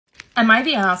Am I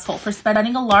the asshole for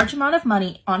spending a large amount of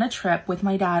money on a trip with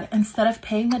my dad instead of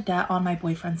paying the debt on my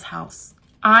boyfriend's house?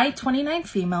 I, 29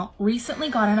 female, recently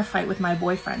got in a fight with my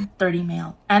boyfriend, 30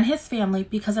 male, and his family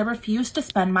because I refused to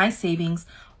spend my savings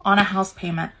on a house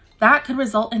payment that could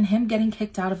result in him getting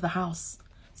kicked out of the house.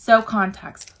 So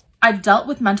context, I've dealt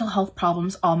with mental health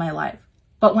problems all my life,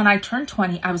 but when I turned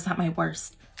 20, I was at my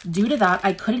worst. Due to that,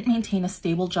 I couldn't maintain a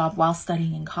stable job while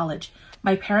studying in college.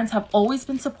 My parents have always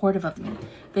been supportive of me.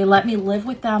 They let me live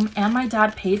with them, and my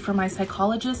dad paid for my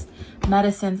psychologist,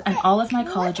 medicines, and all of my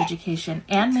college education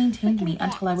and maintained me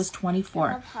until I was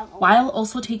 24, while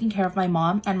also taking care of my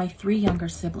mom and my 3 younger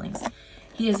siblings.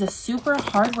 He is a super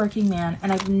hardworking man,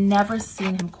 and I've never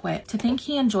seen him quit. To think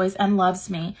he enjoys and loves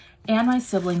me and my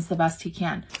siblings the best he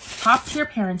can. Top tier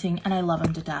parenting, and I love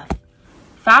him to death.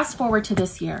 Fast forward to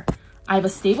this year. I have a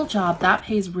stable job that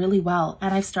pays really well,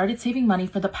 and I've started saving money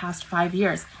for the past 5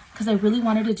 years because I really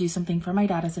wanted to do something for my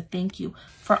dad as a thank you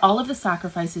for all of the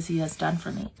sacrifices he has done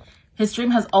for me. His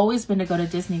dream has always been to go to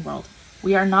Disney World.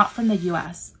 We are not from the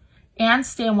US. And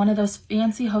stay in one of those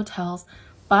fancy hotels,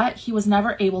 but he was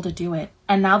never able to do it.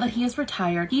 And now that he is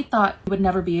retired, he thought he would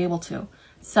never be able to.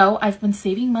 So I've been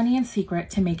saving money in secret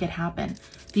to make it happen.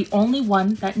 The only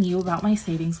one that knew about my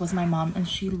savings was my mom, and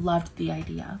she loved the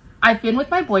idea. I've been with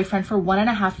my boyfriend for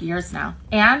 1.5 years now,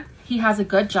 and he has a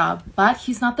good job, but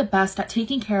he's not the best at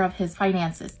taking care of his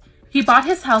finances. He bought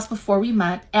his house before we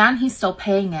met, and he's still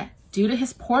paying it. Due to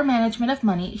his poor management of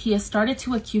money, he has started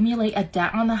to accumulate a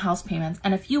debt on the house payments,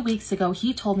 and a few weeks ago,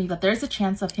 he told me that there's a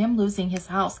chance of him losing his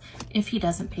house if he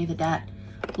doesn't pay the debt.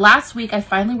 Last week, I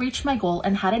finally reached my goal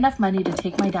and had enough money to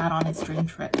take my dad on his dream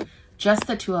trip. Just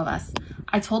the 2 of us.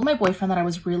 I told my boyfriend that I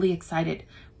was really excited,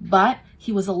 but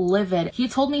he was livid. He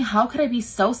told me how could I be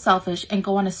so selfish and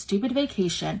go on a stupid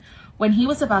vacation when he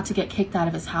was about to get kicked out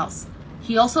of his house.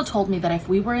 He also told me that if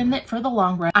we were in it for the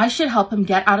long run, I should help him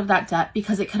get out of that debt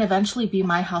because it could eventually be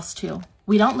my house too.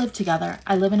 We don't live together.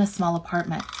 I live in a small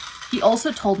apartment. He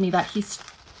also told me that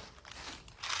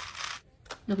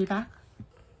You'll be back?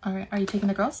 All right, are you taking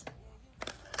the girls?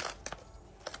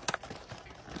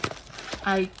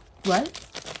 What?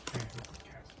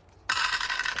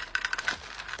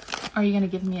 Are you gonna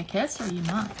give me a kiss or are you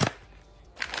not?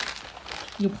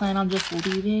 You plan on just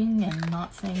leaving and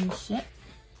not saying shit?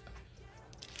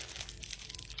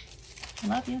 I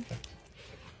love you.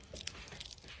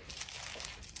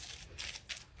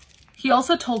 He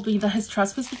also told me that his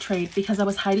trust was betrayed because I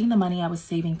was hiding the money I was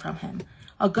saving from him.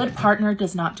 A good partner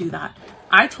does not do that.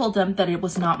 I told him that it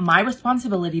was not my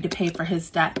responsibility to pay for his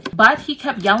debt, but he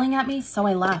kept yelling at me, so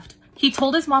I left. He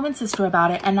told his mom and sister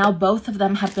about it, and now both of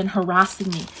them have been harassing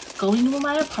me, going to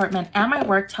my apartment and my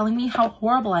work, telling me how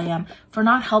horrible I am for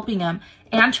not helping him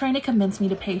and trying to convince me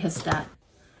to pay his debt.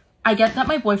 I get that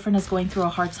my boyfriend is going through a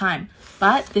hard time,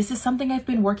 but this is something I've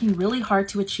been working really hard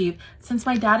to achieve since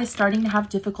my dad is starting to have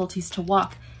difficulties to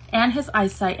walk, and his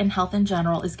eyesight and health in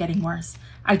general is getting worse.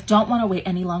 I don't want to wait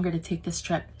any longer to take this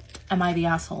trip. Am I the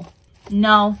asshole?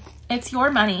 No, it's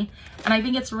your money, and I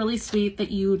think it's really sweet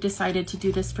that you decided to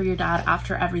do this for your dad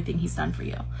after everything he's done for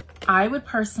you. I would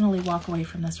personally walk away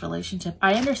from this relationship.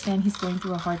 I understand he's going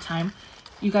through a hard time.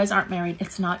 You guys aren't married.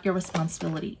 It's not your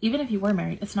responsibility. Even if you were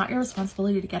married, it's not your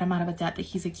responsibility to get him out of a debt that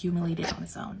he's accumulated on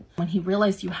his own. When he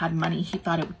realized you had money, he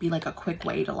thought it would be like a quick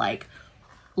way to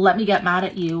let me get mad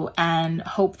at you and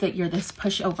hope that you're this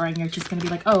pushover and you're just going to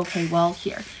be like, oh, okay, well,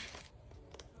 here.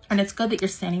 And it's good that you're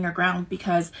standing your ground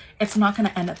because it's not going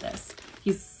to end at this.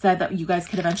 He said that you guys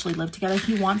could eventually live together.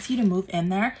 He wants you to move in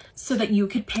there so that you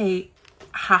could pay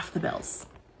half the bills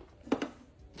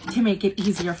to make it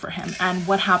easier for him. And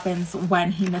what happens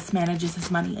when he mismanages his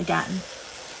money again?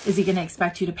 Is he going to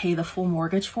expect you to pay the full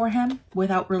mortgage for him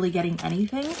without really getting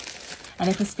anything? And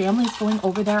if his family is going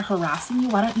over there harassing you,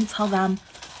 why don't you tell them?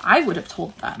 I would have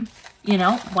told them, you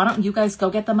know, why don't you guys go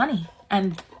get the money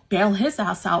and bail his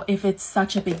ass out if it's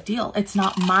such a big deal? It's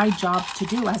not my job to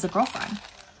do as a girlfriend.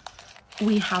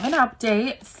 We have an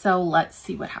update, so let's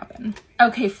see what happened.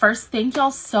 Okay, first, thank y'all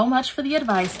so much for the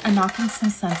advice and knocking some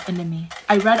sense into me.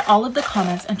 I read all of the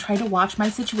comments and tried to watch my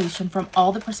situation from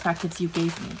all the perspectives you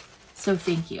gave me, so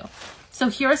thank you. So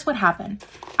here's what happened.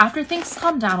 After things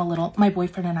calmed down a little, my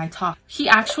boyfriend and I talked. He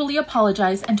actually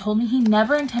apologized and told me he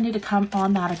never intended to come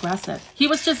on that aggressive. He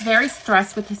was just very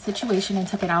stressed with his situation and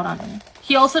took it out on me.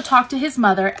 He also talked to his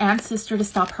mother and sister to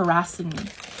stop harassing me.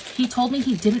 He told me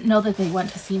he didn't know that they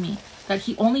went to see me, that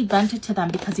he only vented to them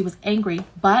because he was angry,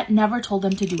 but never told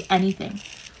them to do anything,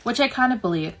 which I kind of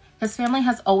believe. His family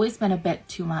has always been a bit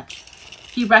too much.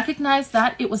 He recognized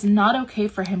that it was not okay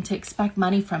for him to expect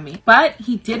money from me, but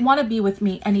he did want to be with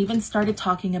me and even started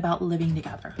talking about living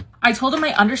together. I told him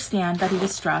I understand that he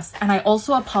was stressed, and I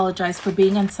also apologized for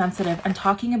being insensitive and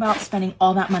talking about spending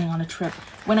all that money on a trip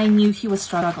when I knew he was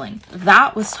struggling.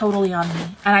 That was totally on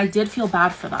me, and I did feel bad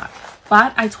for that.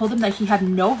 But I told him that he had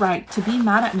no right to be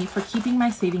mad at me for keeping my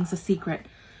savings a secret,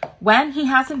 when he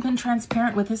hasn't been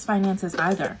transparent with his finances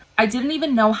either. I didn't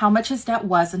even know how much his debt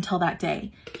was until that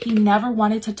day. He never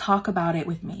wanted to talk about it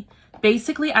with me.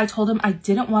 Basically, I told him I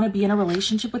didn't want to be in a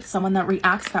relationship with someone that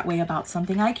reacts that way about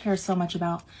something I care so much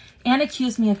about and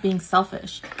accused me of being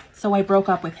selfish. So I broke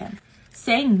up with him,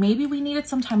 saying maybe we needed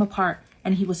some time apart,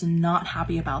 and he was not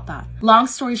happy about that. Long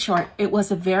story short, it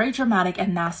was a very dramatic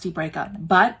and nasty breakup,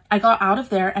 but I got out of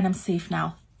there and I'm safe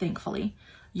now, thankfully.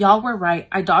 Y'all were right,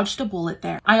 I dodged a bullet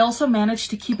there. I also managed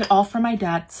to keep it all from my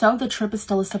dad, so the trip is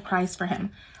still a surprise for him.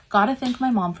 Gotta thank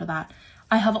my mom for that.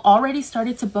 I have already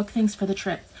started to book things for the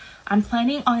trip. I'm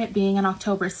planning on it being in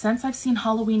October since I've seen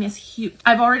Halloween is huge.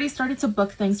 I've already started to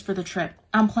book things for the trip.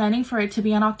 I'm planning for it to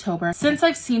be in October since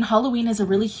I've seen Halloween is a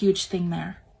really huge thing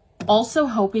there. Also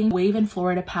hoping wave in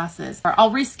Florida passes, or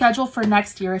I'll reschedule for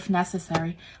next year if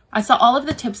necessary. I saw all of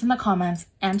the tips in the comments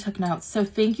and took notes, so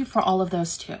thank you for all of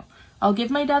those too. I'll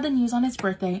give my dad the news on his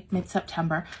birthday,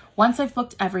 mid-September, once I've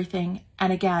booked everything.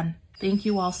 And again, thank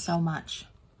you all so much.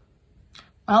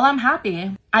 Well, I'm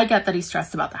happy. I get that he's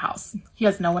stressed about the house. He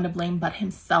has no one to blame but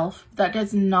himself. That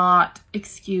does not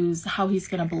excuse how he's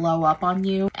gonna blow up on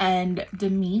you and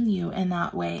demean you in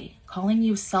that way. Calling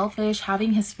you selfish,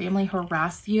 having his family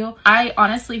harass you. I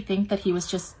honestly think that he was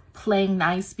just playing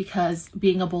nice because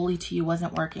being a bully to you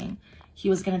wasn't working. He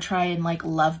was gonna try and like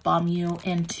love bomb you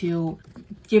into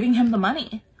giving him the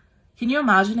money. Can you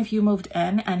imagine if you moved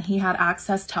in and he had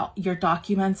access to your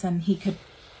documents and he could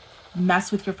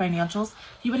mess with your financials?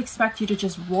 He would expect you to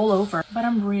just roll over. But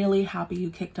I'm really happy you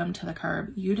kicked him to the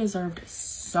curb. You deserved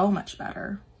so much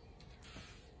better.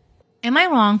 Am I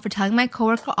wrong for telling my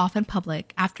coworker off in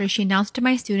public after she announced to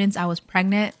my students I was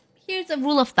pregnant? Here's a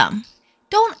rule of thumb.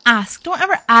 Don't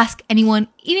ever ask anyone,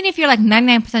 even if you're like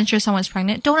 99% sure someone's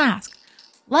pregnant, don't ask.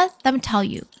 Let them tell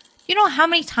you. You know how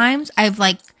many times I've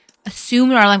like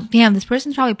assumed or like, damn, this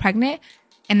person's probably pregnant,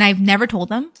 and I've never told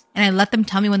them, and I let them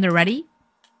tell me when they're ready?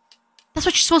 That's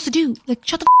what you're supposed to do. Like,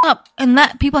 shut the up and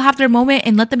let people have their moment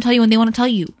and let them tell you when they want to tell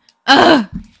you. Ugh!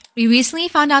 We recently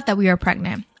found out that we were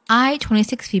pregnant. I,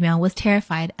 26 female, was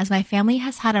terrified as my family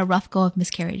has had a rough go of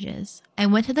miscarriages. I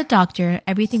went to the doctor,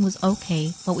 everything was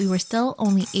okay, but we were still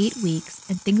only 8 weeks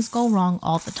and things go wrong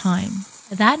all the time.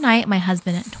 That night, my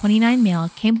husband, 29 male,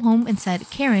 came home and said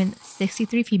Karen,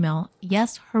 63 female,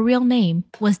 yes, her real name,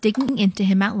 was digging into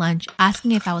him at lunch,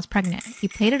 asking if I was pregnant. He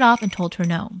played it off and told her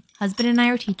no. Husband and I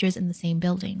are teachers in the same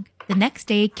building. The next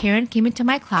day, Karen came into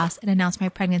my class and announced my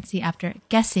pregnancy after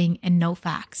guessing and no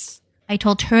facts. I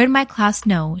told her and my class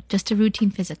no, just a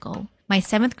routine physical. My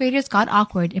 7th graders got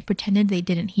awkward and pretended they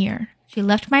didn't hear. She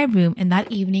left my room, and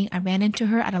that evening I ran into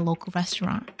her at a local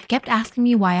restaurant. She kept asking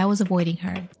me why I was avoiding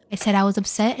her. I said I was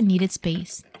upset and needed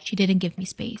space. She didn't give me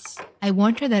space. I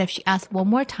warned her that if she asked one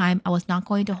more time, I was not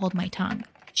going to hold my tongue.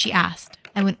 She asked.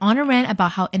 I went on a rant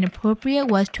about how inappropriate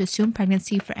it was to assume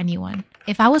pregnancy for anyone.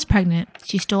 If I was pregnant,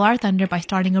 she stole our thunder by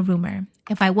starting a rumor.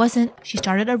 If I wasn't, she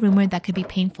started a rumor that could be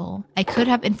painful. I could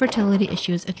have infertility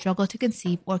issues and struggle to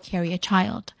conceive or carry a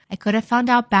child. I could have found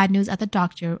out bad news at the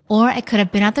doctor, or I could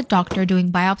have been at the doctor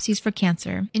doing biopsies for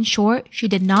cancer. In short, she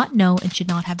did not know and should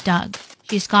not have dug.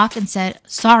 She scoffed and said,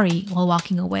 sorry, while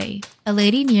walking away. A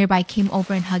lady nearby came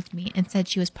over and hugged me and said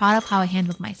she was proud of how I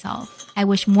handled myself. I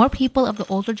wish more people of the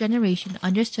older generation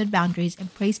understood boundaries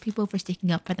and praised people for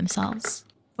sticking up for themselves.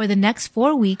 For the next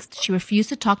 4 weeks, she refused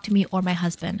to talk to me or my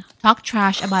husband, talked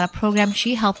trash about a program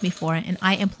she helped me for and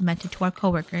I implemented to our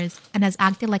coworkers, and has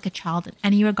acted like a child in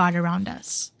any regard around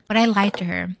us. But I lied to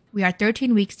her. We are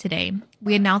 13 weeks today.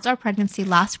 We announced our pregnancy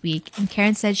last week, and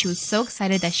Karen said she was so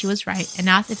excited that she was right and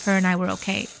asked if her and I were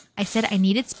okay. I said I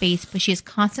needed space, but she is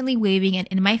constantly waving and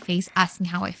in my face asking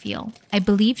how I feel. I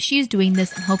believe she is doing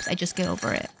this and hopes I just get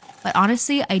over it. But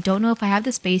honestly, I don't know if I have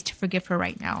the space to forgive her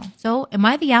right now. So, am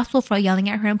I the asshole for yelling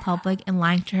at her in public and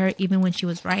lying to her even when she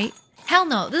was right? Hell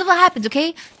no. This is what happens,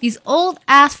 okay? These old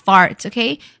ass farts,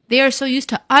 okay? They are so used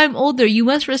to, I'm older, you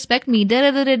must respect me,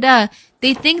 da-da-da-da-da.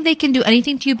 They think they can do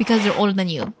anything to you because they're older than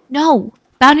you. No.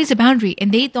 Boundary's a boundary,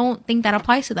 and they don't think that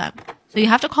applies to them. So you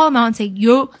have to call them out and say,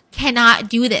 you cannot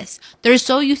do this. They're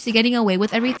so used to getting away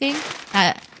with everything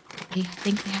that they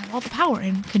think they have all the power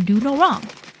and can do no wrong.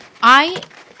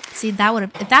 See, if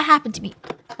that happened to me,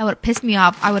 that would have pissed me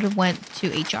off. I would have went to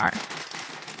HR.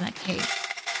 Like, hey,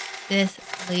 This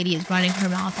lady is running her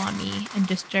mouth on me and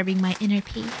disturbing my inner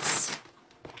peace.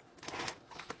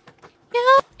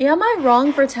 Am I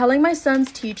wrong for telling my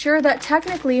son's teacher that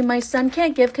technically my son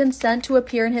can't give consent to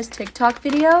appear in his TikTok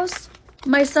videos?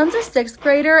 My son's a 6th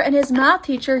grader and his math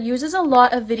teacher uses a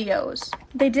lot of videos.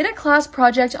 They did a class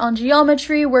project on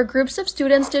geometry where groups of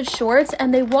students did shorts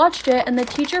and they watched it and the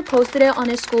teacher posted it on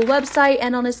his school website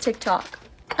and on his TikTok.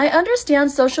 I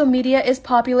understand social media is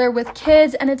popular with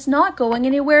kids and it's not going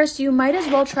anywhere, so you might as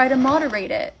well try to moderate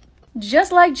it.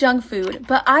 Just like junk food,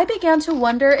 but I began to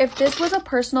wonder if this was a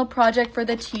personal project for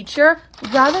the teacher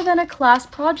rather than a class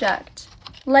project.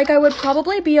 Like, I would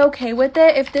probably be okay with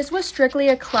it if this was strictly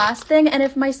a class thing and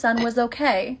if my son was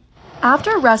okay.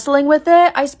 After wrestling with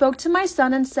it, I spoke to my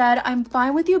son and said, I'm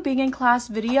fine with you being in class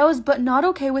videos, but not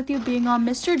okay with you being on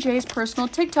Mr. J's personal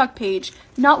TikTok page,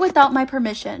 not without my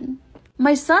permission.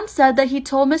 My son said that he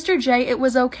told Mr. J it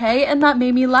was okay, and that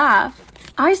made me laugh.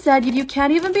 I said you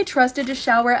can't even be trusted to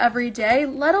shower every day,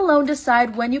 let alone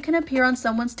decide when you can appear on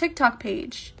someone's TikTok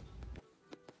page.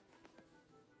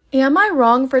 Am I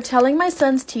wrong for telling my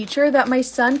son's teacher that my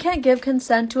son can't give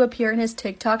consent to appear in his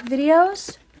TikTok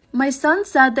videos? My son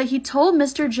said that he told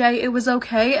Mr. J it was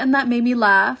okay, and that made me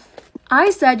laugh.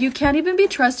 I said you can't even be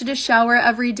trusted to shower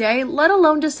every day, let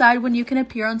alone decide when you can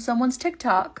appear on someone's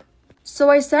TikTok.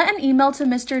 So I sent an email to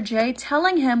Mr. J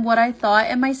telling him what I thought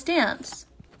and my stance.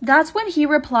 That's when he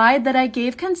replied that I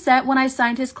gave consent when I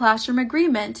signed his classroom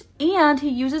agreement, and he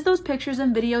uses those pictures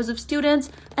and videos of students,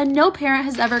 and no parent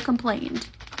has ever complained.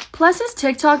 Plus, his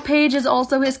TikTok page is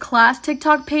also his class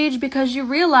TikTok page because you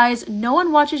realize no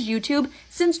one watches YouTube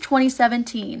since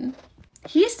 2017.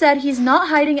 He said he's not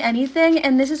hiding anything,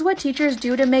 and this is what teachers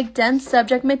do to make dense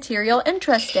subject material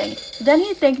interesting. Then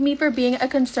he thanked me for being a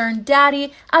concerned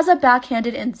daddy as a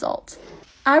backhanded insult.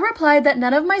 I replied that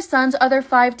none of my son's other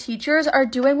 5 teachers are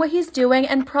doing what he's doing,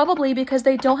 and probably because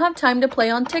they don't have time to play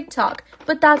on TikTok,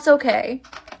 but that's okay.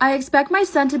 I expect my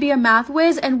son to be a math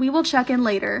whiz, and we will check in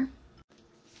later.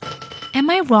 Am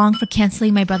I wrong for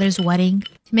canceling my brother's wedding?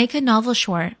 To make a novel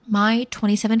short, my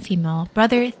 27 female,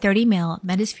 brother 30 male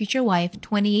met his future wife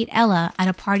 28 Ella at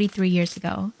a party 3 years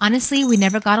ago. Honestly, we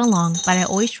never got along, but I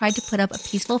always tried to put up a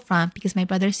peaceful front because my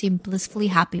brother seemed blissfully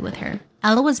happy with her.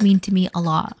 Ella was mean to me a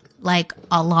lot. Like,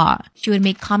 a lot. She would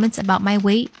make comments about my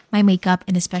weight, my makeup,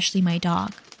 and especially my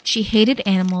dog. She hated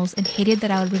animals and hated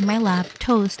that I would bring my lab,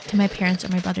 Toast, to my parents' or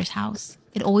my brother's house.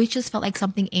 It always just felt like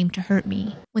something aimed to hurt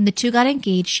me. When the two got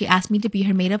engaged, she asked me to be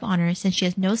her maid of honor since she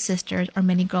has no sisters or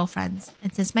many girlfriends,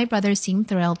 and since my brother seemed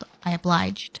thrilled, I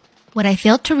obliged. What I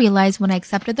failed to realize when I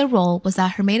accepted the role was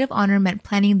that her maid of honor meant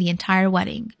planning the entire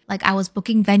wedding. Like I was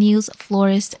booking venues,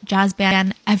 florist, jazz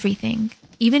band, everything.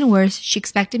 Even worse, she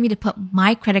expected me to put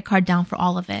my credit card down for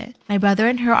all of it. My brother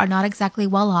and her are not exactly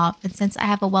well off, and since I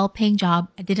have a well-paying job,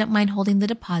 I didn't mind holding the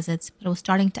deposits, but it was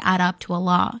starting to add up to a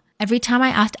lot. Every time I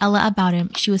asked Ella about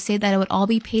him, she would say that it would all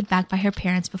be paid back by her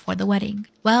parents before the wedding.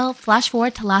 Well, flash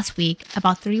forward to last week,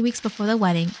 about 3 weeks before the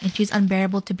wedding, and she's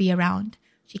unbearable to be around.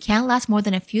 She can't last more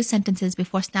than a few sentences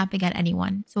before snapping at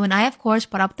anyone. So when I, of course,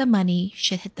 brought up the money,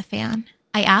 shit hit the fan.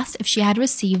 I asked if she had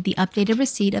received the updated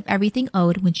receipt of everything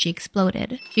owed when she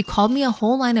exploded. She called me a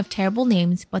whole line of terrible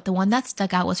names, but the one that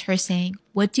stuck out was her saying,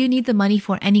 "What do you need the money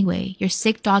for anyway? Your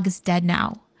sick dog is dead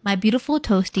now." My beautiful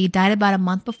Toasty died about a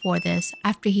month before this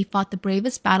after he fought the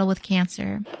bravest battle with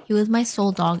cancer. He was my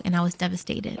soul dog and I was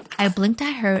devastated. I blinked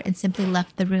at her and simply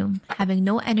left the room, having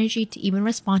no energy to even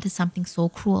respond to something so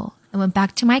cruel. I went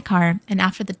back to my car, and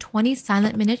after the 20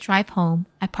 silent minute drive home,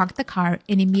 I parked the car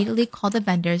and immediately called the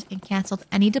vendors and canceled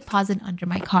any deposit under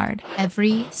my card.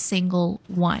 Every single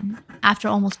one. After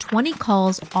almost 20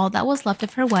 calls, all that was left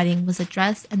of her wedding was the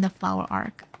dress and the flower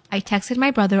arc. I texted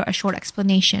my brother a short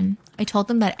explanation. I told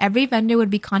them that every vendor would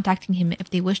be contacting him if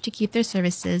they wished to keep their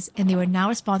services, and they were now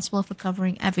responsible for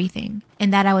covering everything,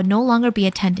 and that I would no longer be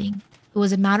attending. It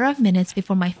was a matter of minutes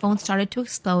before my phone started to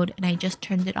explode and I just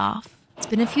turned it off. It's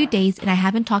been a few days and I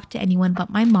haven't talked to anyone but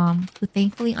my mom, who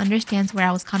thankfully understands where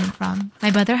I was coming from.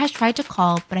 My brother has tried to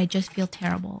call, but I just feel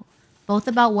terrible, both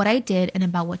about what I did and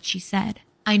about what she said.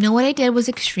 I know what I did was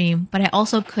extreme, but I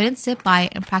also couldn't sit by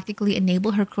and practically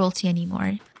enable her cruelty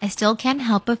anymore. I still can't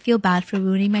help but feel bad for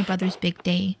ruining my brother's big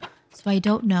day. So I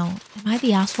don't know, am I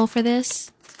the asshole for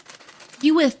this?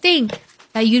 You would think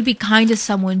that you'd be kind to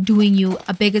someone doing you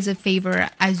as big as a favor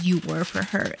as you were for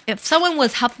her. If someone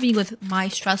was helping me with my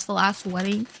stressful ass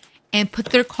wedding and put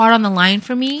their card on the line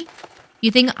for me, you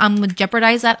think I'm gonna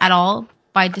jeopardize that at all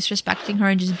by disrespecting her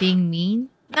and just being mean?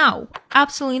 No,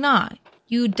 absolutely not.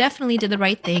 You definitely did the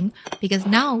right thing because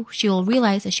now she will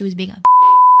realize that she was being a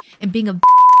and being a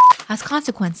has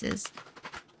consequences.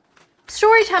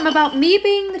 Story time about me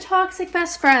being the toxic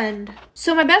best friend.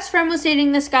 So my best friend was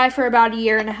dating this guy for about 1.5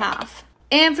 years.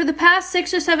 And for the past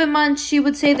 6 or 7 months, she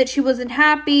would say that she wasn't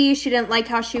happy, she didn't like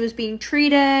how she was being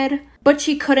treated, but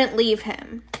she couldn't leave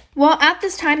him. Well, at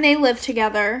this time, they lived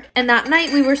together, and that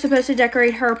night we were supposed to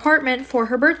decorate her apartment for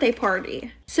her birthday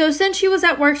party. So since she was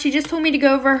at work, she just told me to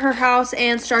go over her house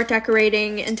and start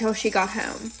decorating until she got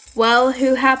home. Well,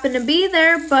 who happened to be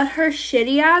there but her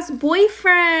shitty-ass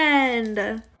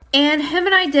boyfriend? And him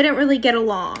and I didn't really get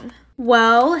along.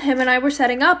 Well, him and I were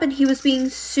setting up and he was being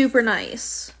super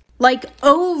nice. Like,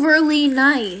 overly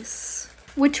nice.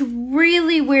 Which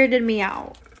really weirded me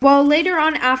out. Well, later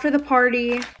on after the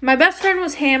party, my best friend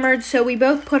was hammered, so we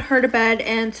both put her to bed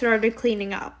and started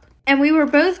cleaning up. And we were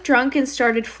both drunk and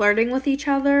started flirting with each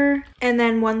other. And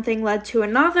then one thing led to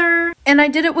another. And I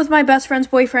did it with my best friend's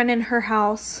boyfriend in her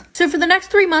house. So for the next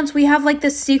 3 months, we have like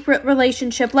this secret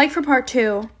relationship, like for part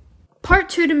 2. Part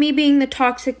 2 to me being the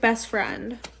toxic best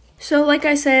friend. So like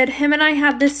I said, him and I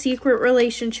had this secret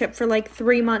relationship for like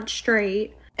 3 months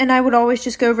straight. And I would always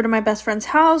just go over to my best friend's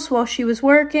house while she was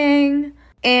working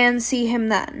and see him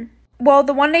then. Well,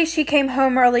 the one day she came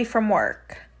home early from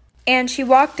work. And she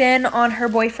walked in on her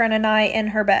boyfriend and I in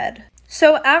her bed.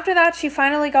 So after that, she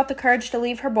finally got the courage to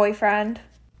leave her boyfriend.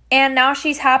 And now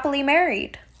she's happily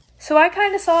married. So I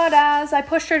kind of saw it as I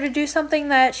pushed her to do something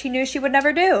that she knew she would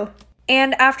never do.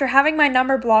 And after having my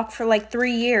number blocked for like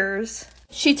 3 years,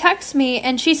 she texts me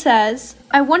and she says,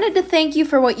 "I wanted to thank you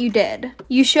for what you did.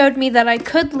 You showed me that I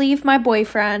could leave my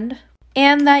boyfriend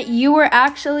and that you were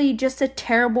actually just a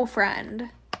terrible friend.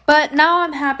 But now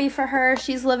I'm happy for her.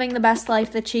 She's living the best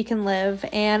life that she can live,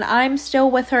 and I'm still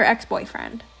with her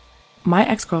ex-boyfriend." My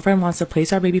ex-girlfriend wants to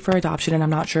place our baby for adoption and I'm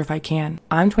not sure if I can.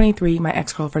 I'm 23, my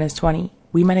ex-girlfriend is 20.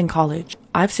 We met in college.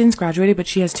 I've since graduated, but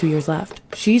she has 2 years left.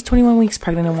 She's 21 weeks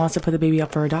pregnant and wants to put the baby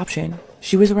up for adoption.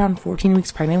 She was around 14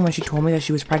 weeks pregnant when she told me that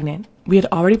she was pregnant. We had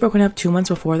already broken up 2 months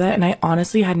before that, and I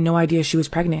honestly had no idea she was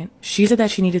pregnant. She said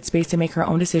that she needed space to make her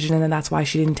own decision, and then that's why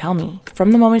she didn't tell me.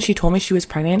 From the moment she told me she was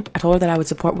pregnant, I told her that I would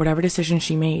support whatever decision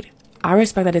she made. I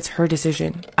respect that it's her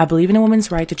decision. I believe in a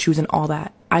woman's right to choose and all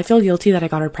that. I feel guilty that I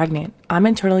got her pregnant. I'm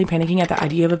internally panicking at the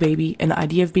idea of a baby, and the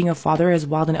idea of being a father is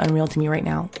wild and unreal to me right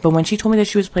now. But when she told me that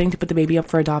she was planning to put the baby up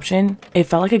for adoption, it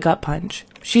felt like a gut punch.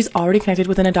 She's already connected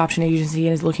with an adoption agency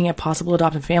and is looking at possible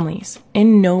adoptive families.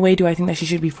 In no way do I think that she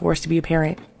should be forced to be a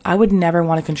parent. I would never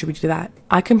want to contribute to that.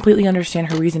 I completely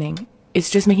understand her reasoning. It's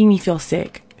just making me feel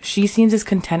sick. She seems as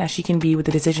content as she can be with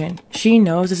the decision. She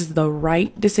knows this is the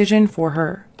right decision for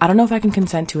her. I don't know if I can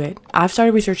consent to it. I've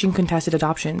started researching contested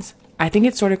adoptions. I think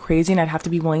it's sort of crazy and I'd have to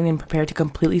be willing and prepared to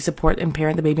completely support and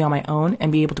parent the baby on my own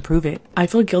and be able to prove it. I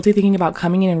feel guilty thinking about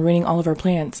coming in and ruining all of our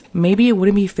plans. Maybe it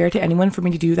wouldn't be fair to anyone for me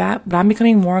to do that, but I'm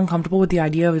becoming more uncomfortable with the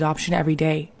idea of adoption every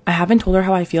day. I haven't told her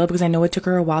how I feel because I know it took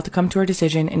her a while to come to her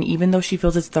decision, and even though she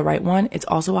feels it's the right one, it's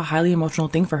also a highly emotional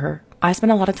thing for her. I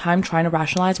spend a lot of time trying to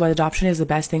rationalize why adoption is the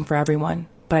best thing for everyone,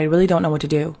 but I really don't know what to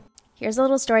do. Here's a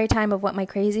little story time of what my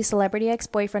crazy celebrity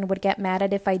ex-boyfriend would get mad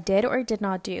at if I did or did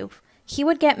not do. He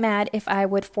would get mad if I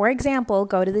would, for example,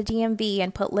 go to the DMV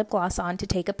and put lip gloss on to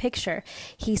take a picture.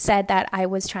 He said that I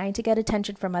was trying to get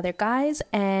attention from other guys,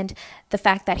 and the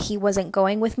fact that he wasn't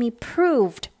going with me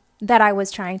proved that I was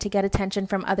trying to get attention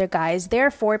from other guys,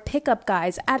 therefore pickup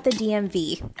guys at the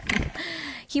DMV.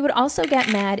 He would also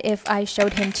get mad if I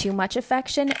showed him too much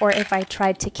affection or if I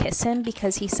tried to kiss him,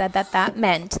 because he said that that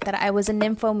meant that I was a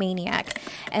nymphomaniac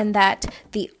and that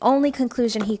the only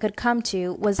conclusion he could come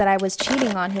to was that I was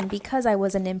cheating on him because I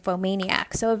was a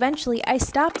nymphomaniac. So eventually I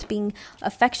stopped being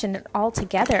affectionate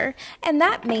altogether, and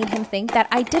that made him think that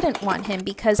I didn't want him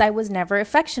because I was never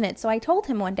affectionate. So I told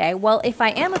him one day, well, if I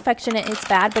am affectionate, it's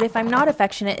bad, but if I'm not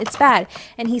affectionate, it's bad.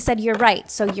 And he said, you're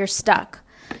right, so you're stuck.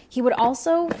 He would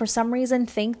also, for some reason,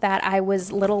 think that I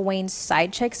was Lil Wayne's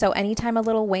side chick. So anytime a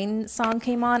Lil Wayne song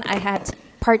came on, I had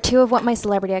part 2 of what my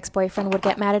celebrity ex-boyfriend would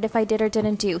get mad at if I did or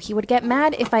didn't do. He would get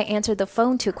mad if I answered the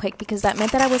phone too quick because that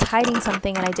meant that I was hiding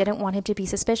something and I didn't want him to be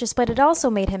suspicious. But it also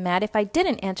made him mad if I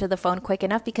didn't answer the phone quick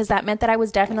enough because that meant that I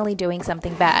was definitely doing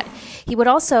something bad. He would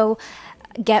also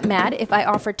get mad if I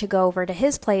offered to go over to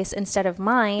his place instead of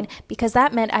mine because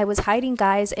that meant I was hiding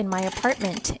guys in my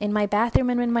apartment, in my bathroom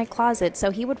and in my closet.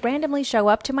 So he would randomly show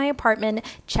up to my apartment,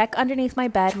 check underneath my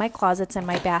bed, my closets, and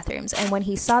my bathrooms. And when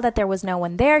he saw that there was no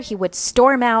one there, he would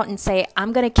storm out and say,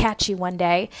 I'm going to catch you one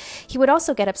day. He would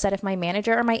also get upset if my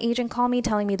manager or my agent called me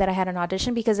telling me that I had an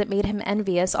audition because it made him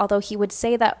envious, although he would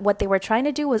say that what they were trying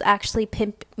to do was actually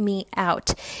pimp me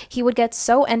out. He would get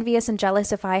so envious and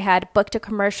jealous if I had booked a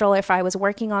commercial, if I was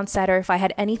working on set, or if I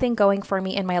had anything going for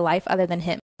me in my life other than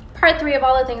him. Part 3 of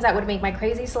all the things that would make my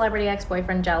crazy celebrity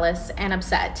ex-boyfriend jealous and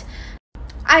upset.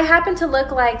 I happened to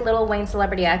look like Lil Wayne's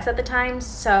Celebrity X at the time,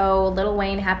 so Lil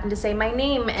Wayne happened to say my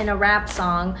name in a rap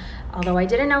song, although I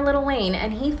didn't know Lil Wayne,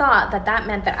 and he thought that that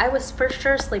meant that I was for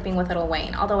sure sleeping with Lil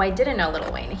Wayne, although I didn't know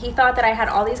Lil Wayne. He thought that I had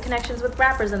all these connections with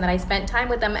rappers and that I spent time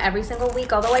with them every single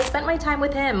week, although I spent my time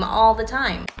with him all the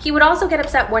time. He would also get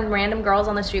upset when random girls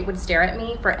on the street would stare at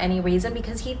me for any reason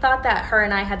because he thought that her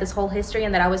and I had this whole history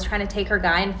and that I was trying to take her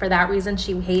guy, and for that reason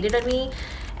she hated me.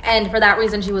 And for that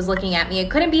reason, she was looking at me. It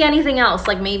couldn't be anything else,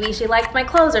 like maybe she liked my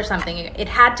clothes or something. It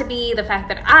had to be the fact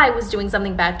that I was doing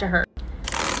something bad to her.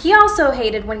 He also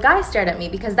hated when guys stared at me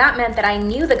because that meant that I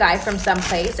knew the guy from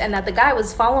someplace and that the guy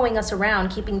was following us around,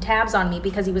 keeping tabs on me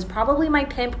because he was probably my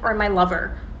pimp or my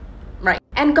lover. Right.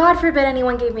 And God forbid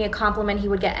anyone gave me a compliment, he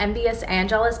would get envious and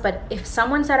jealous, but if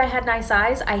someone said I had nice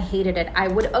eyes, I hated it. I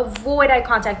would avoid eye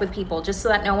contact with people just so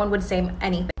that no one would say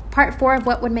anything. Part 4 of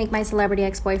what would make my celebrity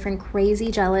ex-boyfriend crazy,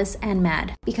 jealous, and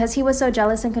mad. Because he was so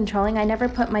jealous and controlling, I never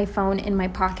put my phone in my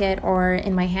pocket or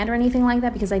in my hand or anything like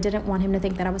that because I didn't want him to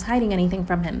think that I was hiding anything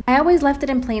from him. I always left it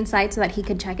in plain sight so that he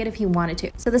could check it if he wanted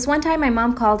to. So this one time my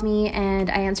mom called me and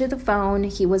I answered the phone.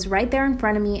 He was right there in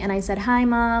front of me and I said, "Hi,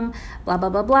 Mom," blah, blah,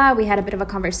 blah, blah. We had a bit of a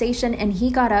conversation and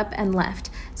he got up and left.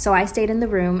 So I stayed in the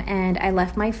room and I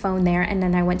left my phone there, and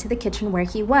then I went to the kitchen where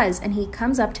he was, and he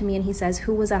comes up to me and he says,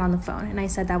 "Who was that on the phone?" And I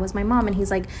said, "That was my mom." And he's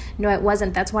like, "No, it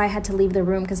wasn't. That's why I had to leave the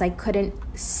room, because I couldn't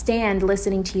stand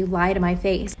listening to you lie to my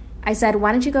face." I said,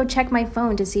 "Why don't you go check my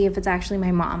phone to see if it's actually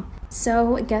my mom?"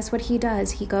 So guess what he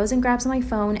does? He goes and grabs my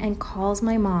phone and calls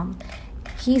my mom.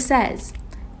 He says,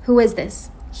 "Who is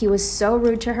this?" He was so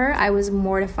rude to her, I was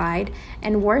mortified.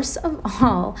 And worst of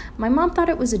all, my mom thought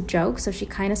it was a joke, so she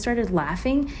kind of started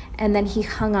laughing, and then he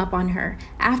hung up on her.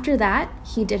 After that,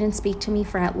 he didn't speak to me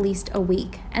for at least a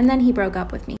week, and then he broke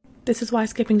up with me. This is why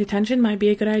skipping detention might be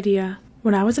a good idea.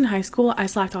 When I was in high school, I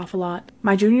slacked off a lot.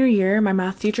 My junior year, my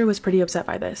math teacher was pretty upset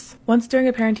by this. Once during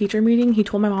a parent-teacher meeting, he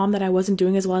told my mom that I wasn't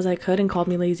doing as well as I could and called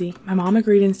me lazy. My mom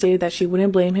agreed and stated that she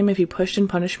wouldn't blame him if he pushed and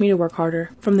punished me to work harder.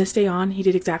 From this day on, he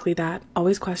did exactly that,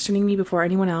 always questioning me before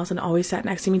anyone else and always sat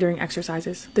next to me during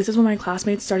exercises. This is when my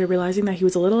classmates started realizing that he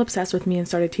was a little obsessed with me and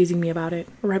started teasing me about it.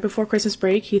 Right before Christmas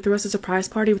break, he threw us a surprise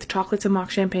party with chocolates and mock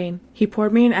champagne. He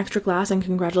poured me an extra glass and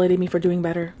congratulated me for doing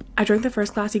better. I drank the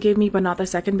first glass he gave me, but not the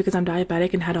second because I'm diabetic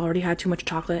and had already had too much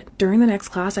chocolate. During the next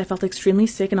class, I felt extremely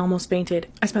sick and almost fainted.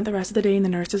 I spent the rest of the day in the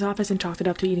nurse's office and chalked it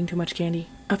up to eating too much candy.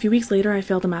 A few weeks later, I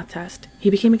failed a math test. He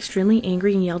became extremely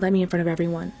angry and yelled at me in front of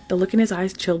everyone. The look in his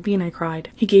eyes chilled me and I cried.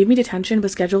 He gave me detention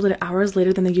but scheduled it hours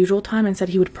later than the usual time and said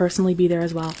he would personally be there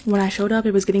as well. When I showed up,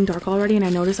 it was getting dark already and I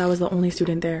noticed I was the only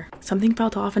student there. Something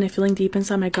felt off and a feeling deep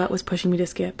inside my gut was pushing me to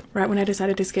skip. Right when I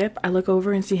decided to skip, I look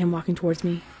over and see him walking towards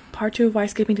me. Part 2 of why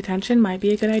skipping detention might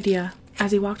be a good idea.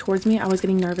 As he walked towards me, I was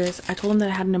getting nervous. I told him that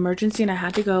I had an emergency and I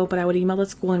had to go, but I would email the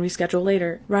school and reschedule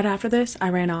later. Right after this, I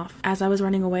ran off. As I was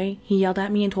running away, he yelled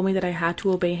at me and told me that I had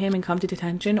to obey him and come to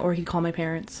detention or he'd call my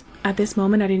parents. At this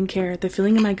moment, I didn't care. The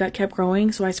feeling in my gut kept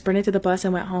growing, so I sprinted to the bus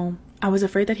and went home. I was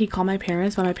afraid that he'd call my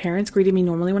parents, but my parents greeted me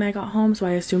normally when I got home, so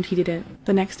I assumed he didn't.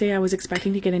 The next day, I was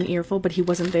expecting to get an earful, but he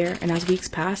wasn't there, and as weeks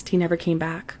passed, he never came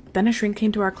back. Then a shrink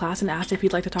came to our class and asked if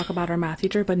he'd like to talk about our math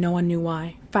teacher, but no one knew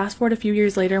why. Fast forward a few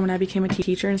years later when I became a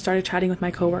teacher and started chatting with my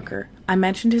coworker. I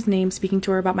mentioned his name, speaking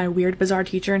to her about my weird, bizarre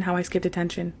teacher and how I skipped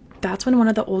detention. That's when one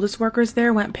of the oldest workers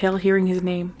there went pale hearing his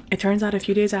name. It turns out a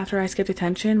few days after I skipped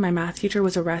detention, my math teacher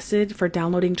was arrested for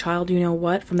downloading child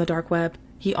you-know-what from the dark web.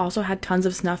 He also had tons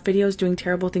of snuff videos doing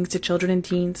terrible things to children and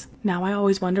teens. Now I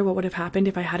always wonder what would have happened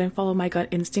if I hadn't followed my gut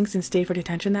instincts and stayed for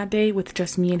detention that day with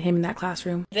just me and him in that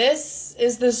classroom. This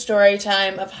is the story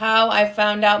time of how I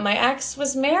found out my ex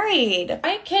was married.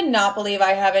 I cannot believe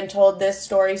I haven't told this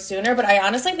story sooner, but I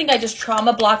honestly think I just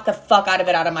trauma blocked the fuck out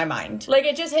of my mind. Like,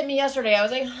 it just hit me yesterday. I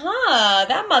was like, huh,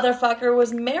 that motherfucker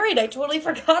was married. I totally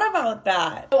forgot about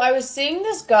that. So I was seeing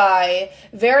this guy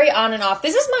very on and off.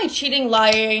 This is my cheating,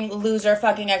 lying, loser,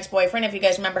 fucking ex-boyfriend, if you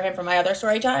guys remember him from my other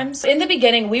story times. In the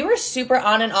beginning, we were super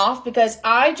on and off because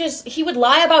he would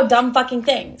lie about dumb fucking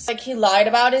things. Like, he lied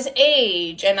about his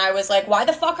age, and I was like, why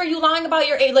the fuck are you lying about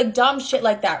your age? Like, dumb shit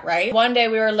like that, right? One day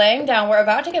we were laying down, we're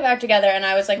about to get back together, and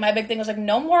I was like, my big thing was like,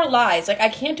 no more lies. Like, I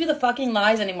can't do the fucking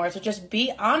lies anymore, so just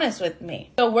be honest with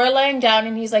me. So we're laying down,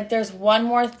 and he's like, there's one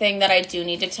more thing that I do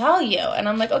need to tell you. And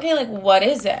I'm like, okay, like, what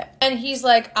is it? And he's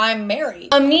like, I'm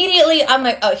married. Immediately, I'm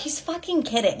like, oh, he's fucking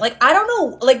kidding. Like, I don't know.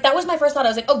 Like, that was my first thought. I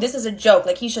was like, oh, this is a joke.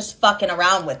 Like, he's just fucking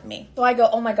around with me. So I go,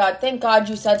 oh my God, thank God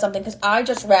you said something, because I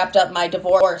just wrapped up my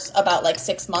divorce about like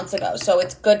 6 months ago. So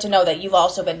it's good to know that you've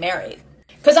also been married.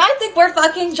 Because I think we're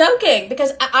fucking joking.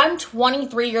 Because I'm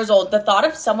 23 years old. The thought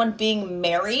of someone being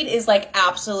married is like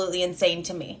absolutely insane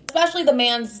to me. Especially the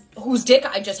man's whose dick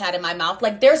I just had in my mouth.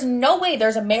 Like, there's no way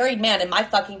there's a married man in my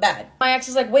fucking bed. My ex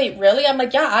is like, wait, really? I'm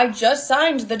like, yeah, I just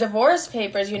signed the divorce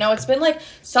papers. You know, it's been like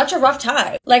such a rough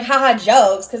time. Like, haha,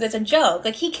 jokes, because it's a joke.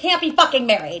 Like, he can't be fucking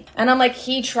married. And I'm like,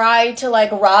 he tried to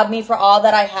like rob me for all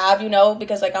that I have, you know,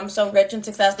 because like I'm so rich and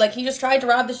successful. Like, he just tried to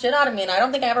rob the shit out of me, and I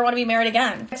don't think I ever want to be married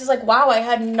again. It's just like, wow, I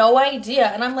had no idea.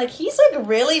 And I'm like, he's like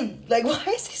really, like, why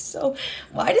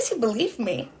does he believe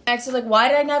me? Ex is like, why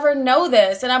did I never know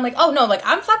this? And I'm like, oh no, like,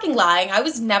 I'm fucking lying. I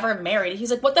was never married.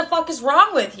 He's like, what the fuck is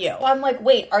wrong with you? I'm like,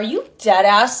 wait, are you dead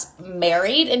ass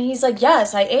married? And he's like,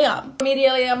 yes, I am.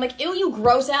 Immediately, I'm like, ew, you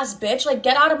gross ass bitch. Like,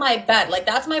 get out of my bed. Like,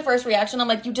 that's my first reaction. I'm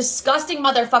like, you disgusting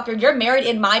motherfucker. You're married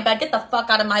in my bed. Get the fuck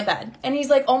out of my bed. And he's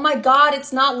like, oh my God,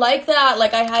 it's not like that.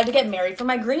 Like, I had to get married for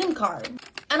my green card.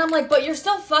 And I'm like, but you're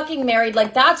still fucking married.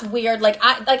 Like, that's weird. Like,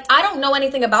 I don't know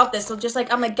anything about this. So just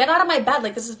like, I'm like, get out of my bed.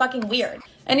 Like, this is fucking weird.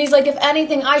 And he's like, if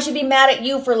anything, I should be mad at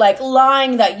you for like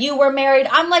lying that you were married.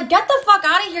 I'm like, get the fuck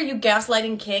out of here, you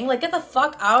gaslighting king. Like, get the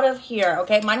fuck out of here.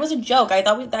 Okay. Mine was a joke. I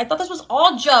thought this was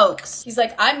all jokes. He's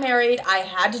like, I'm married. I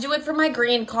had to do it for my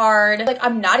green card. Like,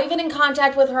 I'm not even in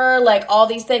contact with her. Like, all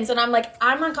these things. And I'm like,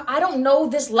 I don't know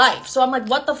this life. So I'm like,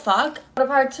 what the fuck? What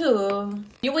part two?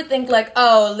 You would think like,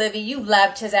 oh, Livy, you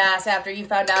left his ass after you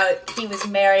found out he was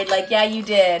married. Like, yeah, you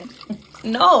did.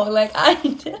 No, like, I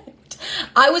didn't.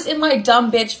 I was in my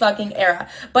dumb bitch fucking era,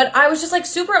 but I was just like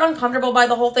super uncomfortable by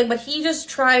the whole thing, but he just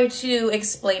tried to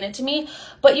explain it to me.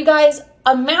 But you guys,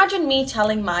 imagine me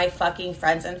telling my fucking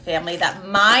friends and family that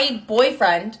my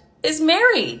boyfriend is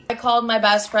married. I called my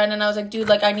best friend and I was like, dude,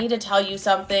 like, I need to tell you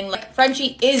something. Like,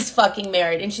 Frenchie is fucking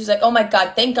married. And she's like, oh my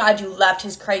God, thank God you left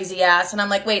his crazy ass. And I'm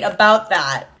like, wait, about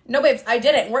that? No, babes, I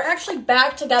didn't. We're actually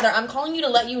back together. I'm calling you to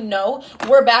let you know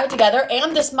we're back together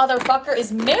and this motherfucker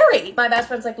is married. My best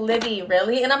friend's like, Livy,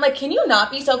 really? And I'm like, can you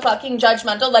not be so fucking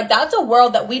judgmental? Like, that's a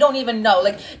world that we don't even know.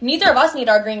 Like, neither of us need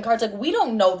our green cards. Like, we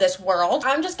don't know this world.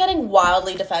 I'm just getting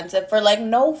wildly defensive for like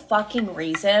no fucking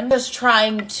reason. Just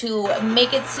trying to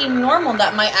make it seem normal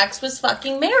that my ex was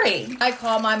fucking married. I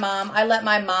call my mom. I let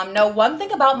my mom know. One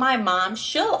thing about my mom,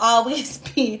 she'll always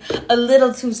be a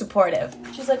little too supportive.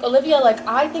 She's like, Olivia, like,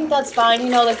 I think that's fine. You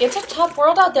know, like, it's a tough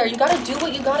world out there. You gotta do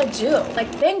what you gotta do. Like,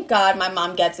 thank God my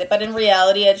mom gets it. But in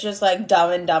reality, it's just like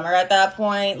Dumb and Dumber at that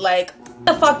point. Like, what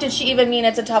the fuck did she even mean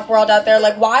it's a tough world out there?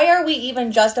 Like, why are we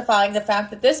even justifying the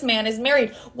fact that this man is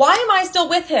married? Why am I still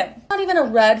with him? Not even a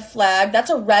red flag.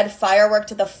 That's a red firework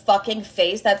to the fucking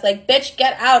face. That's like, bitch,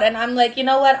 get out. And I'm like, you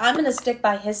know what? I'm gonna stick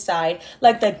by his side.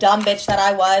 Like the dumb bitch that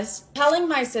I was. Telling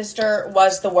my sister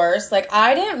was the worst. Like,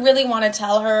 I didn't really want to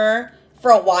tell her for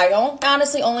a while. I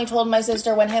honestly only told my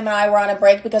sister when him and I were on a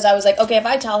break because I was like, okay, if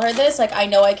I tell her this, like, I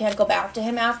know I can't go back to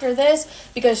him after this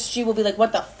because she will be like,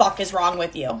 what the fuck is wrong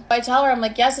with you? I tell her, I'm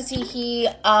like, yes, is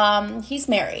he's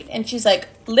married. And she's like,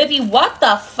 Livy, what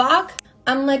the fuck?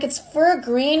 I'm like, it's for a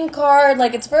green card.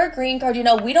 Like, it's for a green card. You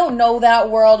know, we don't know that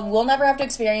world. We'll never have to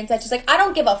experience that. She's like, I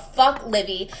don't give a fuck,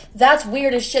 Livy. That's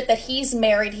weird as shit that he's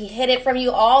married. He hid it from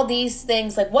you. All these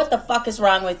things. Like, what the fuck is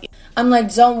wrong with you? I'm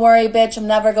like, don't worry, bitch. I'm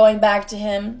never going back to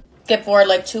him. Skip forward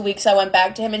like 2 weeks, I went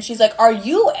back to him and she's like, are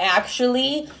you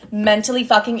actually mentally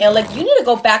fucking ill? Like, you need to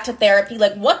go back to therapy.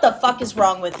 Like, what the fuck is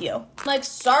wrong with you? I'm like,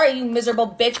 sorry, you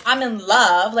miserable bitch. I'm in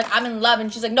love. Like, I'm in love.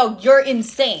 And she's like, no, you're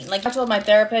insane. Like, I told my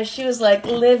therapist, she was like,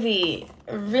 Livy,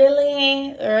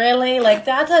 really? Really? Like,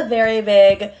 that's a very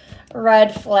big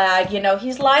red flag. You know,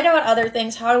 he's lied about other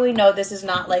things. How do we know this is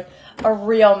not like a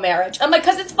real marriage? I'm like,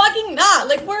 because it's fucking not.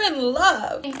 Like, we're in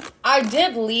love. I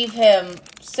did leave him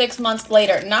 6 months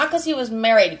later, not because he was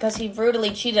married, because he brutally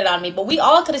cheated on me, but we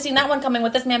all could have seen that one coming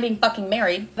with this man being fucking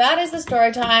married. That is the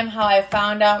story time, how I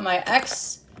found out my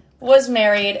ex was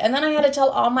married, and then I had to tell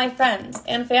all my friends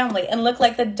and family and look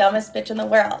like the dumbest bitch in the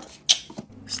world.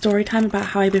 Story time about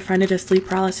how I befriended a sleep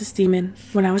paralysis demon.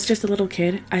 When I was just a little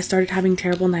kid, I started having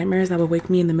terrible nightmares that would wake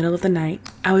me in the middle of the night.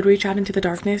 I would reach out into the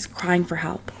darkness, crying for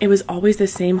help. It was always the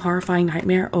same horrifying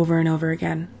nightmare over and over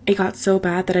again. It got so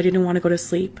bad that I didn't want to go to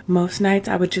sleep. Most nights,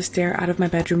 I would just stare out of my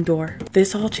bedroom door.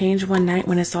 This all changed one night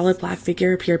when a solid black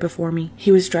figure appeared before me.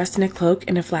 He was dressed in a cloak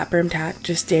and a flat-brimmed hat,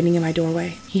 just standing in my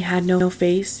doorway. He had no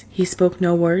face, he spoke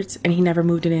no words, and he never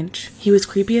moved an inch. He was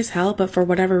creepy as hell, but for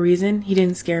whatever reason, he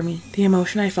didn't scare me. The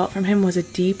emotion I felt from him was a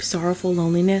deep, sorrowful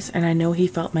loneliness, and I know he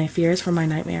felt my fears from my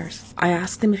nightmares. I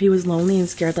asked him if he was lonely and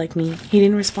scared like me. He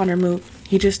didn't respond or move.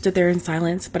 He just stood there in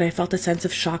silence, but I felt a sense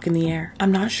of shock in the air.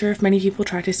 I'm not sure if many people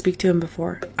tried to speak to him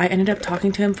before. I ended up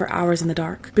talking to him for hours in the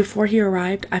dark. Before he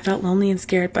arrived, I felt lonely and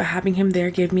scared, but having him there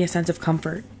gave me a sense of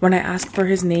comfort. When I asked for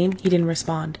his name, he didn't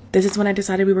respond. This is when I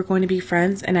decided we were going to be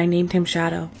friends, and I named him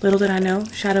Shadow. Little did I know,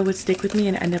 Shadow would stick with me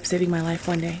and end up saving my life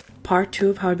one day. Part 2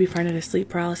 of how I befriended a sleep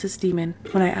paralysis demon.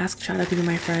 When I asked Shadow to be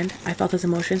my friend, I felt his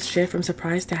emotions shift from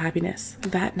surprise to happiness.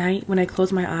 That night, when I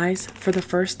closed my eyes, for the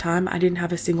first time, I didn't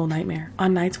have a single nightmare.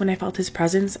 On nights when I felt his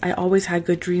presence, I always had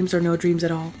good dreams or no dreams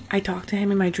at all. I talked to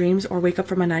him in my dreams or wake up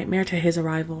from a nightmare to his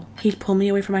arrival. He'd pull me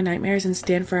away from my nightmares and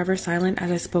stand forever silent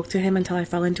as I spoke to him until I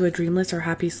fell into a dreamless or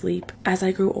happy sleep. As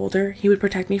I grew older, he would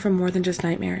protect me from more than just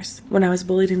nightmares. When I was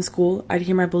bullied in school, I'd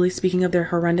hear my bullies speaking of their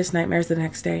horrendous nightmares the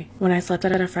next day. When I slept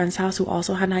at a friend's house who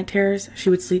also had night terrors, she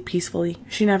would sleep peacefully.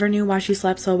 She never knew why she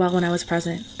slept so well when I was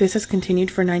present. This has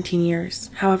continued for 19 years.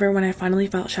 However, when I finally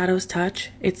felt Shadow's touch,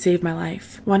 it saved my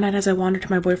life. One night as I wandered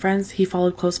to my boyfriend's, he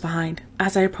followed close behind.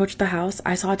 As I approached the house,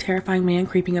 I saw a terrifying man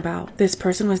creeping about. This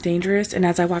person was dangerous, and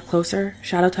as I walked closer,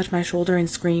 Shadow touched my shoulder and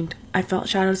screamed. I felt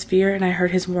Shadow's fear, and I heard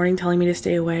his warning telling me to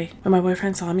stay away. When my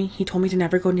boyfriend saw me, he told me to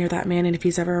never go near that man, and if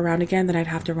he's ever around again, then I'd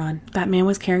have to run. That man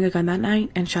was carrying a gun that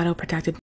night, and Shadow protected me.